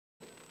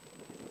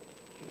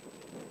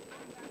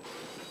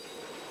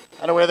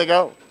And away they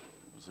go.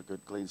 It was a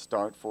good clean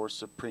start for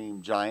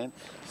Supreme Giant.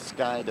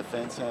 Sky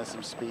Defense has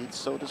some speed.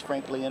 So does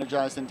Frankly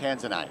Energized and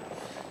Tanzanite.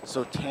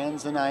 So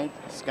Tanzanite,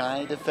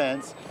 Sky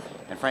Defense,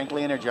 and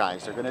Frankly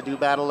Energized are going to do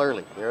battle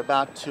early. They're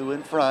about 2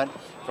 in front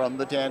from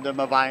the tandem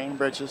of Iron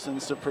Britches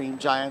and Supreme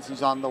Giants,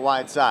 who's on the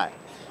wide side.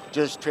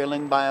 Just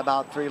trailing by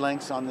about 3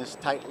 lengths on this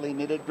tightly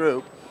knitted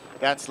group.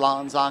 That's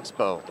Lon's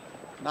Oxbow.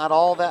 Not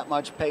all that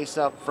much pace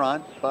up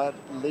front, but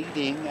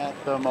leading at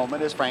the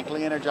moment is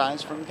Frankly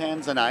Energized from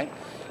Tanzanite.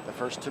 The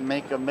first to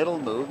make a middle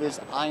move is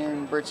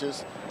Iron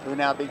Britches, who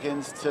now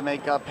begins to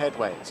make up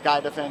headway. Sky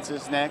Defense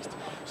is next.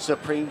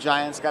 Supreme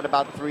Giant's got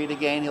about 3 to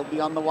gain. He'll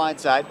be on the wide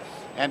side.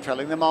 And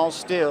trailing them all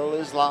still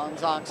is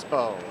Lon's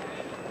Oxbow.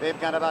 They've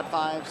got about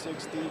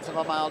 5/16 of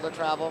a mile to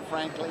travel.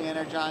 Frankly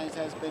Energized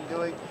has been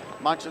doing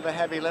much of the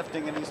heavy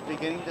lifting, and he's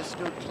beginning to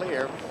scoot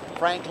clear.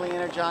 Frankly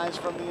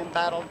Energized from the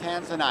embattled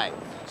Tanzanite.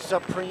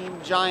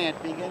 Supreme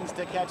Giant begins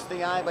to catch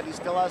the eye, but he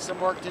still has some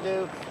work to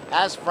do,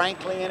 as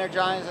Frankly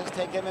Energized has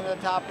taken in the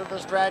top of the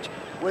stretch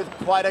with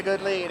quite a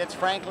good lead. It's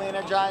Frankly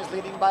Energized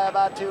leading by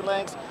about 2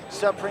 lengths.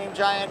 Supreme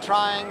Giant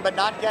trying but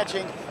not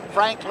catching.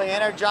 Frankly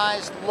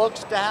Energized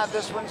looks to have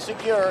this one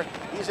secure.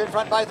 He's in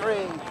front by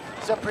 3.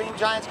 Supreme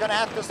Giant's going to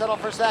have to settle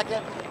for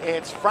second.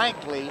 It's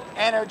Frankly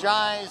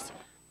Energized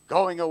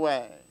going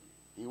away.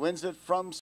 He wins it from